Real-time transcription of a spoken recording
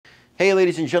Hey,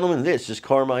 ladies and gentlemen, this is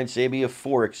Carmine Sabia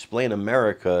for Explain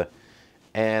America.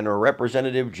 And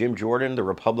Representative Jim Jordan, the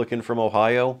Republican from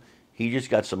Ohio, he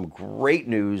just got some great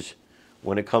news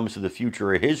when it comes to the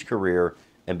future of his career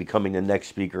and becoming the next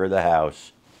Speaker of the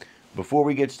House. Before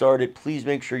we get started, please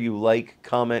make sure you like,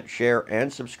 comment, share,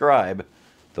 and subscribe.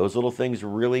 Those little things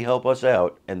really help us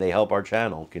out, and they help our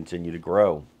channel continue to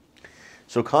grow.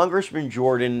 So Congressman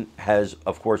Jordan has,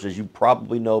 of course, as you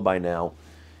probably know by now,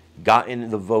 gotten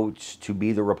the votes to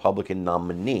be the Republican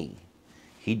nominee.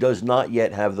 He does not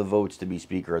yet have the votes to be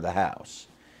Speaker of the House.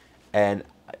 And,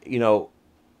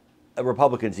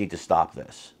 Republicans need to stop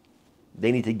this.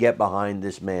 They need to get behind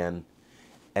this man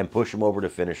and push him over the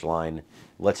finish line.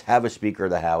 Let's have a Speaker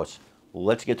of the House.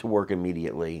 Let's get to work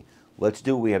immediately. Let's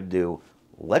do what we have to do.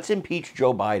 Let's impeach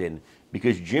Joe Biden,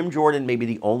 because Jim Jordan may be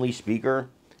the only speaker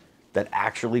that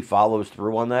actually follows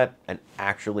through on that and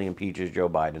actually impeaches Joe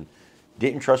Biden.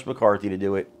 Didn't trust McCarthy to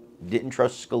do it. Didn't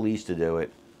trust Scalise to do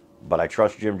it. But I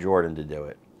trust Jim Jordan to do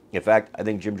it. In fact, I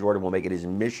think Jim Jordan will make it his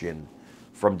mission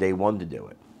from day one to do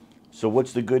it. So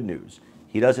what's the good news?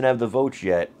 He doesn't have the votes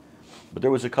yet, but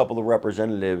there was a couple of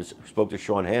representatives who spoke to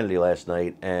Sean Hannity last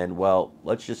night, and, well,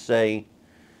 let's just say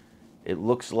it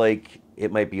looks like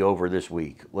it might be over this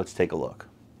week. Let's take a look.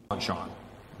 Sean.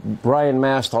 Brian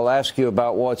Mast, I'll ask you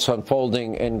about what's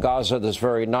unfolding in Gaza this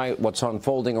very night, what's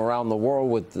unfolding around the world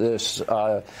with this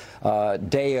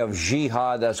day of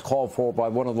jihad that's called for by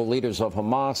one of the leaders of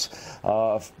Hamas.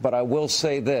 But I will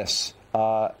say this.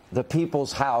 The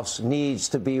People's House needs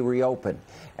to be reopened.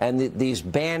 And these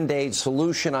Band-Aid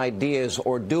solution ideas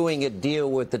or doing a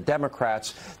deal with the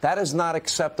Democrats, that is not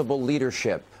acceptable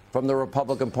leadership from the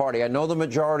Republican Party. I know the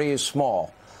majority is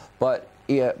small, but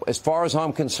as far as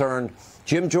I'm concerned,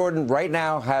 Jim Jordan right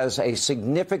now has a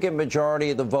significant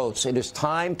majority of the votes. It is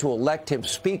time to elect him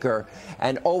Speaker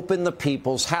and open the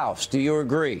People's House. Do you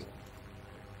agree?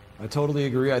 I totally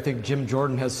agree. I think Jim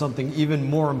Jordan has something even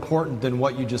more important than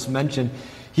what you just mentioned.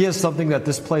 He has something that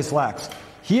this place lacks.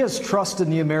 He has trust in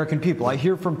the American people. I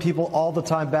hear from people all the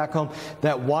time back home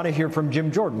that want to hear from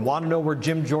Jim Jordan, want to know where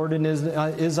Jim Jordan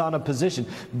is on a position,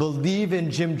 believe in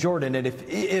Jim Jordan. And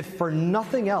if for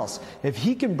nothing else, if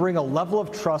he can bring a level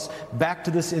of trust back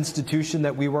to this institution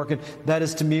that we work in, that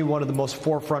is to me one of the most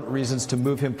forefront reasons to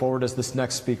move him forward as this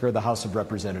next Speaker of the House of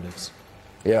Representatives.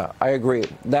 Yeah, I agree.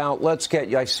 Now,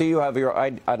 I see you have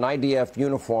an IDF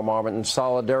uniform on in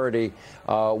solidarity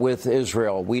with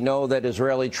Israel. We know that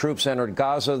Israeli troops entered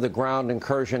Gaza. The ground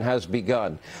incursion has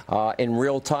begun. In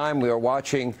real time, we are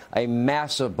watching a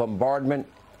massive bombardment.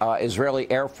 Israeli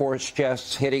Air Force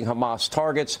jets hitting Hamas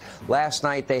targets. Last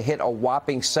night, they hit a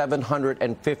whopping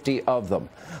 750 of them.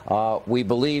 We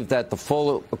believe that the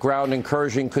full ground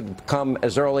incursion could come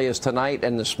as early as tonight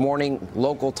and this morning,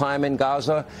 local time in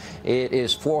Gaza. It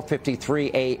is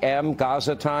 4:53 a.m.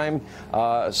 Gaza time,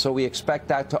 so we expect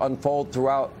that to unfold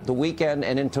throughout the weekend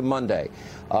and into Monday.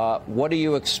 What do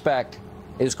you expect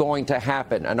is going to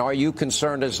happen? And are you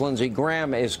concerned, as Lindsey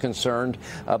Graham is concerned,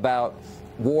 about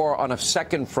war on a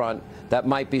second front that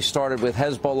might be started with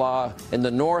Hezbollah in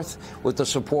the north with the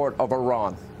support of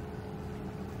Iran?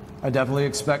 I definitely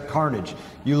expect carnage.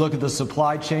 You look at the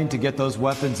supply chain to get those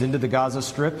weapons into the Gaza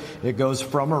Strip. It goes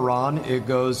from Iran. It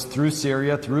goes through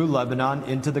Syria, through Lebanon,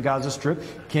 into the Gaza Strip.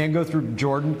 Can go through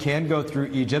Jordan, can go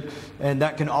through Egypt. And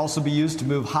that can also be used to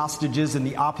move hostages in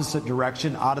the opposite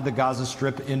direction out of the Gaza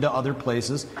Strip into other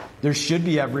places. There should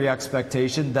be every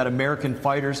expectation that American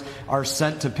fighters are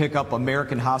sent to pick up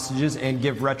American hostages and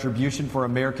give retribution for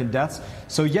American deaths.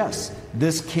 So yes,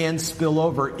 this can spill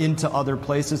over into other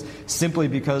places simply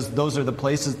because those are the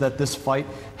places that this fight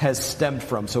has stemmed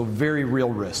from. So very real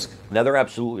risk. Now, they're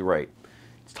absolutely right.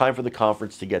 It's time for the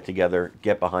conference to get together,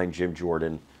 get behind Jim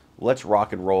Jordan. Let's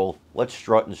rock and roll. Let's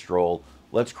strut and stroll.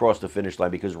 Let's cross the finish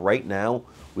line, because right now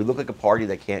we look like a party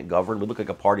that can't govern. We look like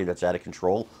a party that's out of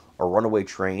control, a runaway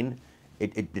train.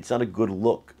 It's not a good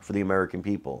look for the American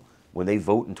people. When they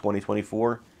vote in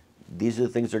 2024, these are the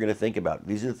things they're going to think about.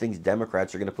 These are the things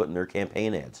Democrats are going to put in their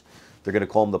campaign ads. They're going to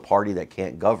call them the party that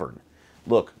can't govern.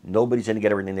 Look, nobody's going to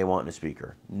get everything they want in a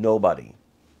speaker. Nobody.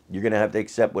 You're going to have to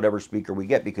accept whatever speaker we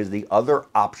get, because the other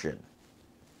option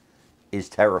is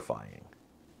terrifying.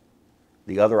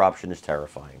 The other option is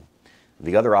terrifying.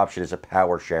 The other option is a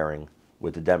power sharing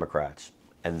with the Democrats,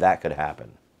 and that could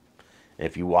happen. And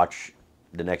if you watch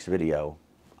the next video,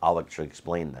 I'll actually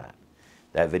explain that.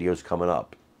 That video is coming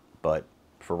up. But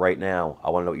for right now, I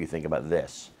want to know what you think about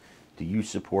this. Do you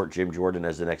support Jim Jordan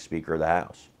as the next Speaker of the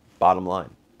House? Bottom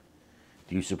line.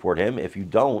 Do you support him? If you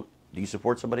don't, do you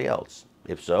support somebody else?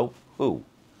 If so, who?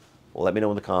 Well, let me know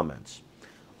in the comments.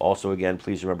 Also, again,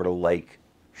 please remember to like,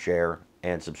 share,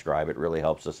 and subscribe. It really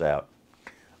helps us out.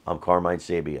 I'm Carmine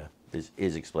Sabia. This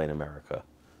is Explain America.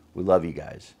 We love you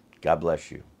guys. God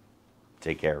bless you.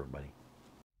 Take care, everybody.